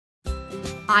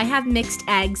I have mixed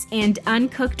eggs and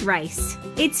uncooked rice.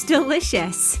 It's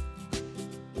delicious!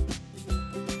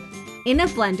 In a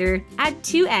blender, add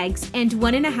 2 eggs and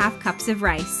 1½ cups of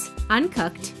rice,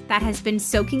 uncooked, that has been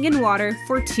soaking in water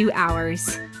for 2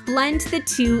 hours. Blend the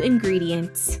 2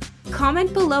 ingredients.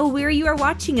 Comment below where you are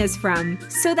watching us from,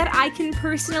 so that I can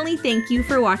personally thank you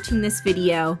for watching this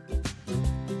video.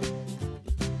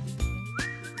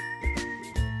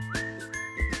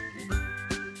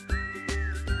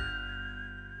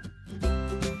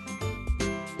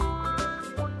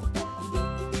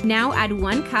 Now add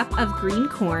 1 cup of green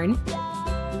corn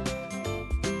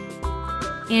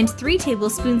and 3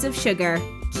 tablespoons of sugar.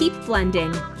 Keep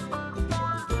blending.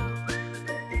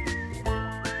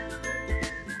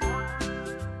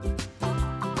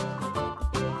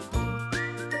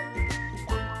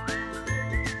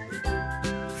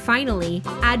 Finally,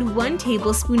 add 1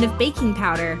 tablespoon of baking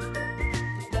powder.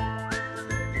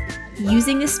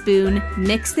 Using a spoon,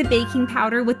 mix the baking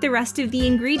powder with the rest of the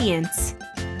ingredients.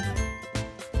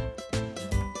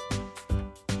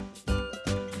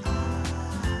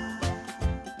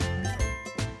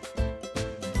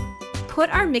 Put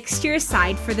our mixture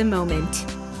aside for the moment.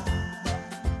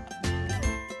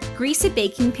 Grease a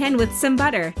baking pan with some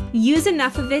butter. Use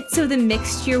enough of it so the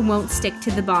mixture won't stick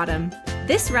to the bottom.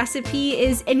 This recipe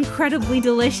is incredibly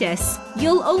delicious.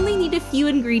 You'll only need a few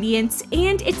ingredients,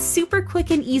 and it's super quick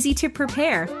and easy to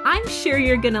prepare. I'm sure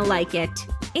you're gonna like it.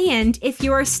 And if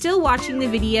you are still watching the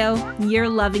video, you're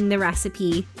loving the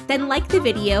recipe. Then like the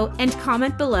video and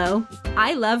comment below,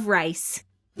 "I love rice."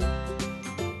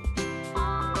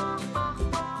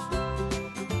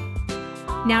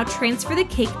 Now transfer the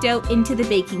cake dough into the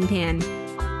baking pan.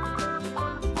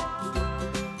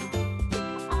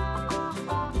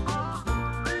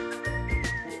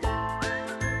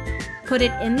 Put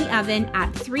it in the oven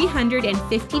at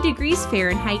 350 degrees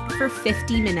Fahrenheit for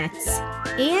 50 minutes.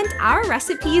 And our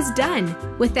recipe is done,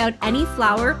 without any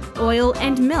flour, oil,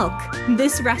 and milk.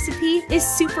 This recipe is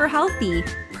super healthy,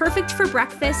 perfect for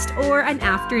breakfast or an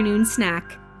afternoon snack.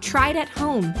 Try it at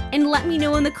home and let me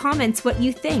know in the comments what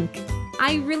you think.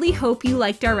 I really hope you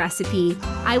liked our recipe.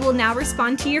 I will now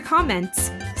respond to your comments.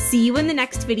 See you in the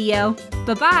next video.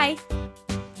 Bye-bye!